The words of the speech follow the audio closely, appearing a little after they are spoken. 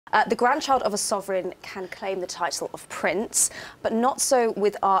The grandchild of a sovereign can claim the title of prince, but not so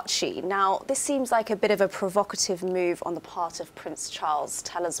with Archie. Now, this seems like a bit of a provocative move on the part of Prince Charles.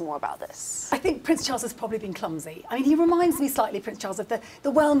 Tell us more about this. I think Prince Charles has probably been clumsy. I mean, he reminds me slightly, Prince Charles, of the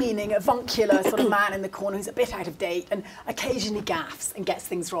well-meaning, avuncular sort of man in the corner who's a bit out of date and occasionally gaffes and gets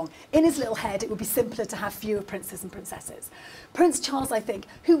things wrong. In his little head, it would be simpler to have fewer princes and princesses. Prince Charles, I think,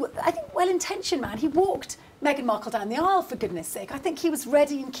 well-intentioned man, he walked Meghan Markle down the aisle, for goodness sake. I think he was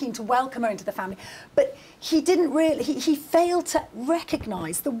ready and keen to welcome her into the family, but he didn't really, he failed to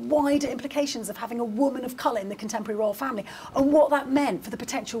recognise the wider implications of having a woman of colour in the contemporary royal family and what that meant for the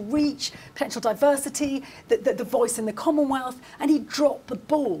potential reach, potential diversity, the voice in the Commonwealth, and he dropped the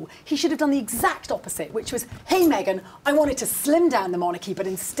ball. He should have done the exact opposite, which was, hey Meghan, I wanted to slim down the monarchy, but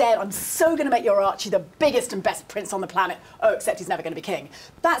instead I'm so going to make your Archie the biggest and best prince on the planet. Oh, except he's never going to be king.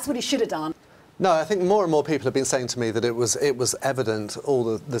 That's what he should have done. No, I think more and more people have been saying to me that it was evident all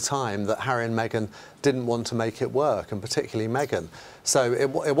the time that Harry and Meghan didn't want to make it work, and particularly Meghan. So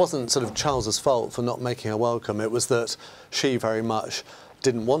it wasn't sort of Charles's fault for not making her welcome. It was that she very much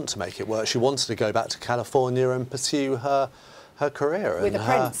didn't want to make it work. She wanted to go back to California and pursue her career. With a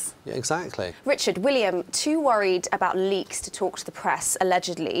prince. Yeah, exactly. Richard, William, too worried about leaks to talk to the press,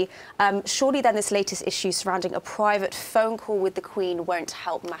 allegedly. Surely then this latest issue surrounding a private phone call with the Queen won't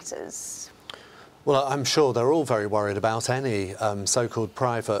help matters? Well, I'm sure they're all very worried about any so-called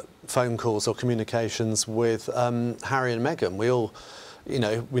private phone calls or communications with Harry and Meghan. We all, we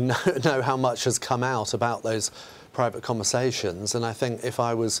know how much has come out about those private conversations, and I think if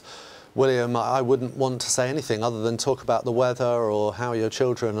I was William, I wouldn't want to say anything other than talk about the weather or how are your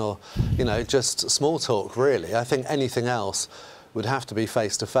children or, just small talk, really. I think anything else would have to be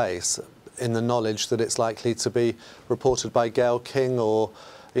face-to-face in the knowledge that it's likely to be reported by Gayle King or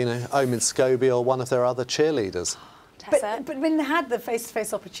Omid Scobie or one of their other cheerleaders. Tessa? But when they had the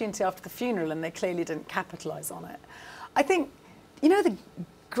face-to-face opportunity after the funeral and they clearly didn't capitalise on it. I think, the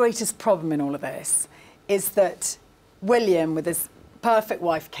greatest problem in all of this is that William, with his perfect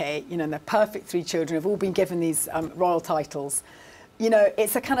wife Kate, and their perfect 3 children, have all been given these royal titles.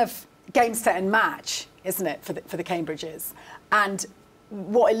 It's a kind of game, set and match, isn't it, for the Cambridges? And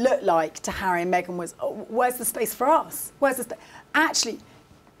what it looked like to Harry and Meghan was, oh, where's the space for us? Where's the space? Actually,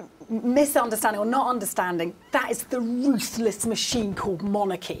 misunderstanding or not understanding, that is the ruthless machine called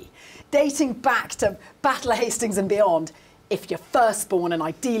monarchy. Dating back to Battle of Hastings and beyond, if you're firstborn and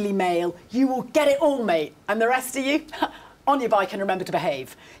ideally male, you will get it all, mate. And the rest of you, on your bike and remember to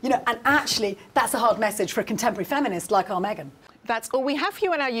behave. And actually, that's a hard message for a contemporary feminist like our Meghan. That's all we have for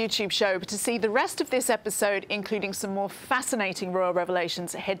you on our YouTube show. But to see the rest of this episode, including some more fascinating royal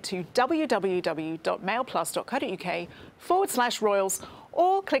revelations, head to www.mailplus.co.uk/royals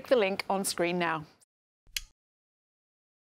or click the link on screen now.